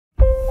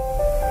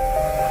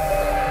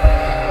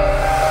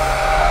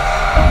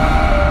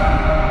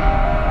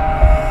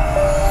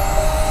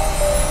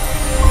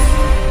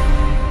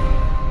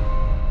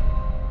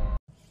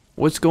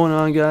What's going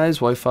on, guys?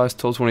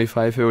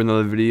 WhiteFox1225 here with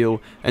another video,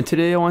 and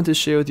today I want to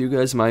share with you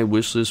guys my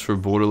wish list for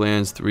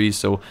Borderlands 3.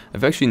 So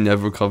I've actually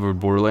never covered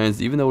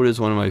Borderlands, even though it is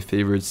one of my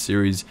favorite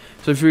series.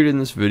 So I figured in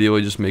this video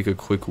I just make a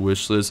quick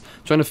wish list,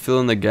 trying to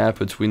fill in the gap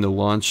between the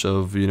launch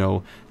of,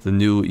 the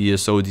new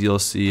ESO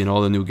DLC and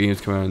all the new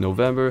games coming out in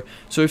November.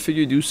 So I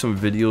figured do some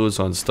videos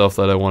on stuff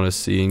that I want to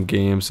see in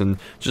games and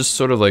just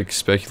sort of like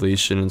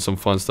speculation and some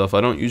fun stuff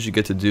I don't usually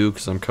get to do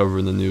because I'm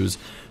covering the news.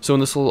 So in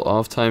this little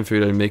off time, I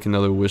figured I'd make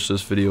another wish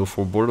list video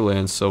for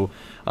Borderlands. So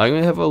I'm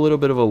going to have a little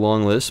bit of a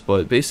long list,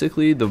 but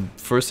basically the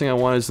first thing I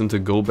want is them to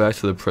go back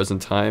to the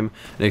present time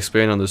and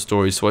expand on the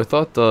story. So I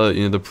thought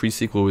the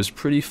pre-sequel was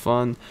pretty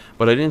fun,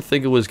 but I didn't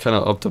think it was kind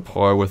of up to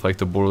par with like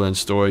the Borderlands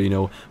story.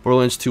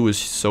 Borderlands 2 was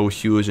so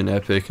huge and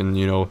epic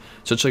and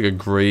such like a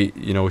great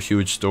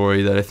huge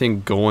story that I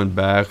think going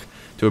back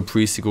to a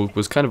pre-sequel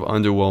was kind of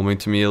underwhelming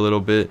to me a little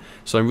bit.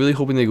 So I'm really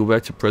hoping they go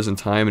back to present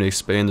time and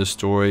expand the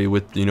story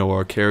with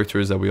our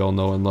characters that we all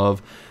know and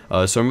love.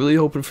 So I'm really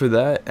hoping for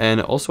that.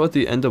 And also at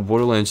the end of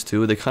Borderlands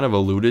 2, they kind of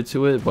alluded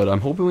to it, but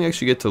I'm hoping we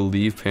actually get to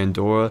leave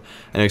Pandora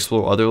and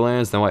explore other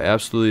lands. Now I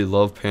absolutely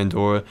love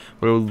Pandora,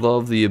 but I would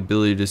love the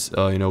ability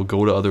to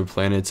go to other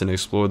planets and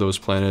explore those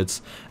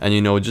planets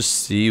and just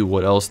see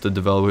what else the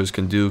developers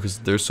can do, because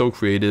they're so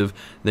creative.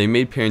 They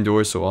made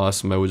Pandora so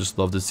awesome. I would just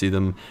love to see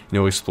them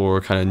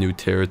explore kind of new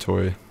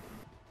territory.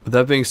 With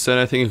that being said,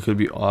 I think it could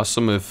be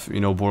awesome if,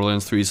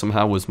 Borderlands 3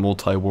 somehow was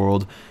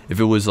multi-world. If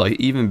it was like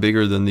even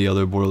bigger than the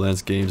other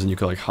Borderlands games and you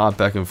could like hop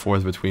back and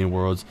forth between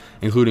worlds,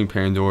 including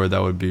Pandora,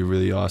 that would be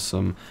really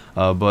awesome.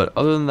 But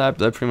other than that,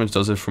 that pretty much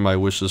does it for my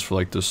wishes for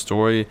like the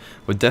story.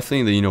 But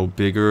definitely the,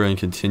 bigger and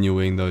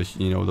continuing the,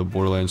 the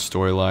Borderlands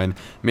storyline.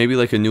 Maybe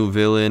like a new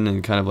villain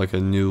and kind of like a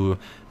new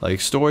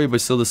story,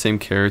 but still the same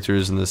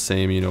characters and the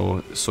same,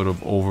 sort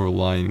of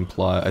overlying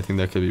plot. I think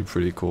that could be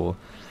pretty cool.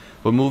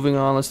 But moving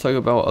on, let's talk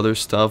about other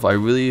stuff. I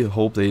really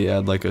hope they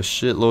add like a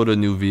shitload of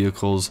new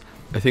vehicles.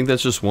 I think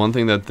that's just one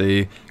thing that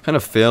they kind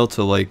of fail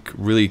to like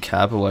really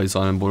capitalize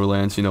on in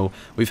Borderlands.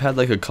 We've had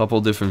like a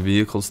couple different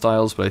vehicle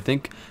styles, but I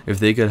think if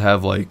they could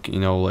have like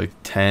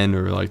 10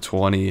 or like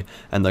 20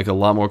 and like a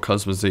lot more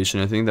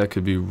customization, I think that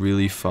could be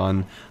really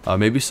fun.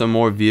 Maybe some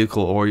more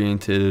vehicle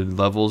oriented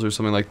levels or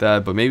something like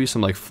that, but maybe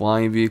some like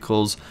flying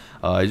vehicles.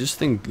 I just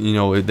think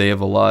they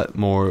have a lot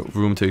more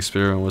room to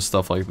experiment with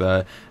stuff like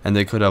that, and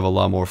they could have a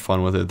lot more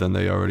fun with it than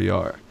they already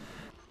are.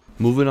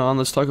 Moving on,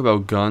 let's talk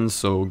about guns.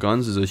 So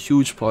guns is a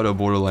huge part of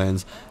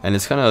Borderlands, and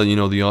it's kind of,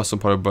 the awesome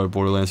part about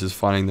Borderlands is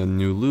finding the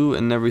new loot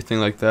and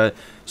everything like that.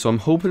 So I'm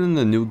hoping in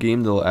the new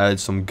game they'll add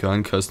some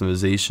gun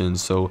customization.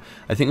 So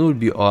I think it would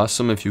be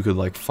awesome if you could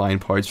like find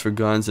parts for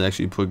guns and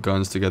actually put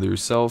guns together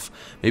yourself.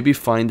 Maybe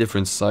find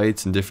different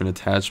sights and different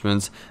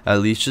attachments.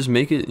 At least just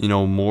make it,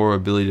 more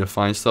ability to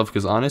find stuff,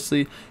 because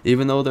honestly,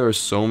 even though there are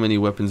so many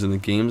weapons in the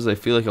games, I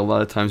feel like a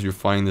lot of times you're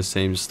finding the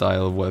same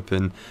style of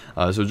weapon.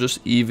 So just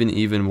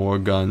even more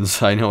guns.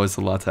 I know it's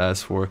a lot to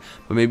ask for,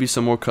 but maybe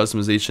some more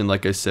customization,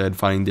 like I said,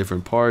 finding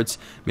different parts,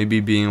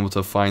 maybe being able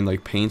to find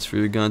like paints for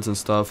your guns and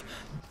stuff.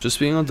 Just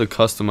being able to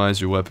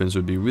customize your weapons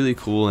would be really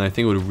cool, and I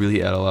think it would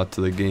really add a lot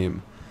to the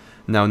game.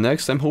 Now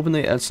next, I'm hoping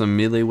they add some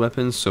melee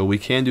weapons. So we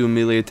can do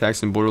melee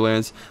attacks in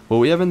Borderlands, but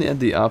we haven't had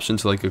the option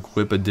to like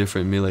equip a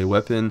different melee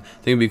weapon. I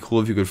think it'd be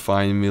cool if you could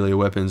find melee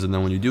weapons, and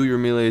then when you do your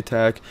melee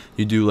attack,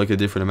 you do like a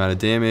different amount of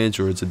damage,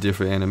 or it's a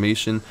different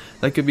animation.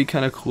 That could be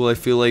kind of cool. I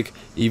feel like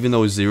even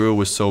though Zero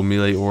was so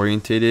melee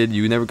orientated,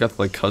 you never got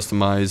to like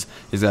customize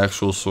his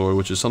actual sword,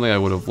 which is something I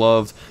would have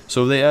loved.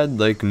 So if they add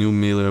like new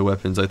melee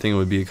weapons, I think it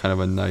would be kind of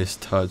a nice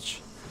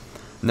touch.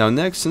 Now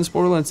next, since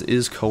Borderlands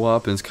is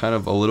co-op and it's kind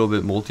of a little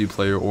bit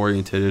multiplayer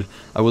oriented,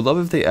 I would love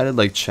if they added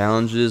like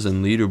challenges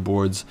and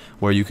leaderboards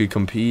where you could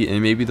compete,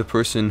 and maybe the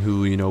person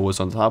who was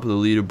on top of the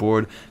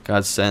leaderboard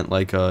got sent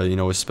like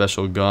a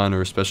special gun or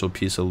a special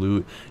piece of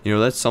loot.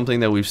 That's something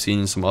that we've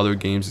seen in some other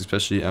games,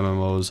 especially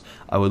MMOs.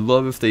 I would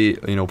love if they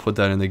put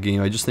that in the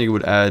game. I just think it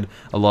would add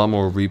a lot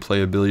more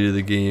replayability to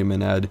the game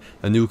and add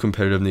a new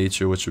competitive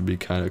nature, which would be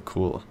kind of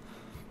cool.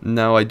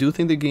 Now, I do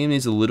think the game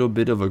needs a little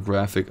bit of a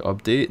graphic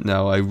update.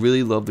 Now, I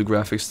really love the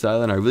graphic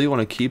style, and I really want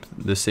to keep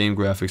the same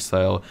graphic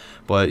style,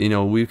 but,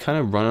 we've kind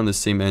of run on the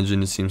same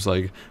engine, it seems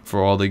like,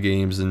 for all the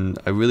games, and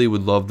I really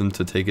would love them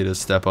to take it a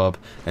step up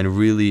and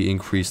really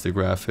increase the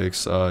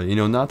graphics.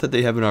 Not that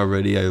they haven't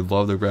already. I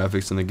love the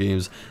graphics in the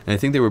games, and I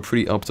think they were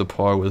pretty up to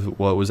par with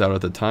what was out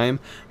at the time,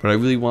 but I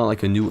really want,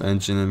 like, a new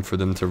engine for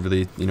them to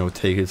really,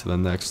 take it to the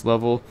next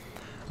level.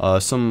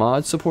 Some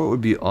mod support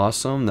would be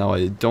awesome. Now,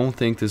 I don't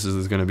think this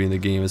is going to be in the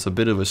game. It's a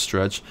bit of a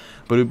stretch,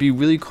 but it would be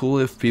really cool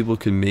if people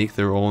could make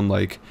their own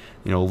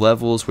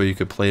levels where you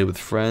could play with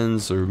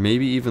friends, or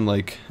maybe even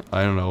like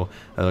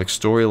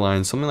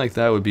storylines. Something like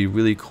that would be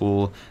really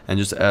cool and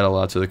just add a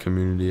lot to the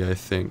community, I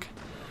think.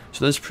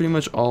 So that's pretty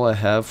much all I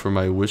have for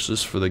my wish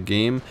list for the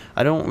game.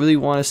 I don't really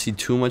want to see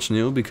too much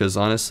new because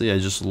honestly I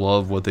just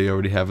love what they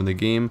already have in the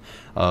game.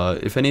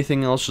 If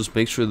anything else, just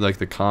make sure like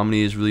the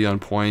comedy is really on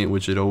point,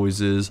 which it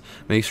always is.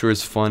 Make sure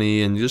it's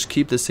funny and just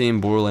keep the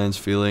same Borderlands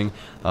feeling.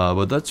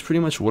 But that's pretty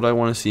much what I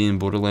want to see in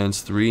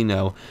Borderlands 3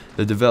 now.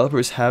 The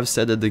developers have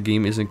said that the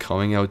game isn't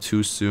coming out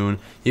too soon,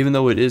 even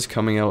though it is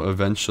coming out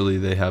eventually,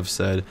 they have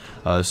said.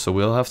 So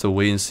we'll have to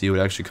wait and see what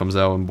actually comes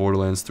out in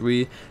Borderlands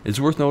 3. It's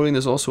worth noting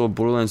there's also a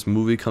Borderlands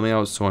movie coming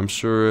out, so I'm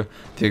sure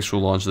the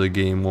actual launch of the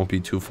game won't be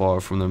too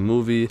far from the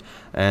movie.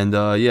 And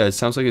yeah, it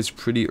sounds like it's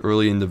pretty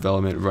early in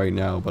development right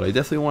now, but I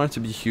definitely want it to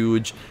be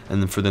huge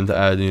and for them to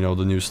add, you know,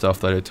 the new stuff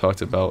that I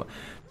talked about.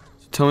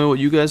 Tell me what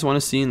you guys want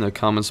to see in the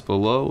comments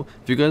below.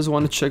 If you guys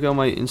want to check out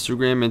my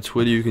Instagram and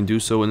Twitter, you can do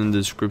so in the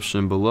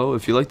description below.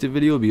 If you liked the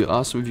video, it would be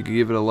awesome if you could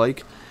give it a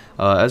like.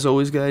 As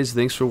always guys,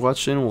 thanks for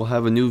watching. We'll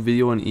have a new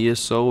video on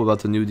ESO about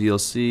the new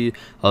DLC.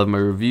 I'll have my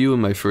review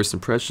and my first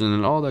impression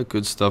and all that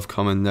good stuff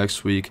coming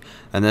next week.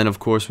 And then of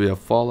course we have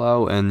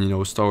Fallout and, you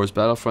know, Star Wars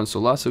Battlefront,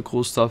 so lots of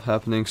cool stuff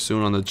happening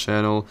soon on the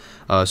channel.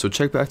 So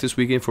check back this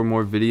weekend for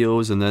more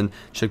videos, and then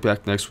check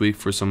back next week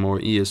for some more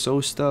ESO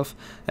stuff.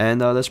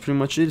 And that's pretty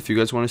much it. If you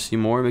guys want to see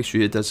more, make sure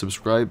you hit that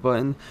subscribe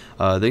button.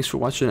 Thanks for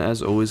watching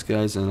as always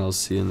guys, and I'll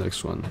see you in the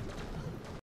next one.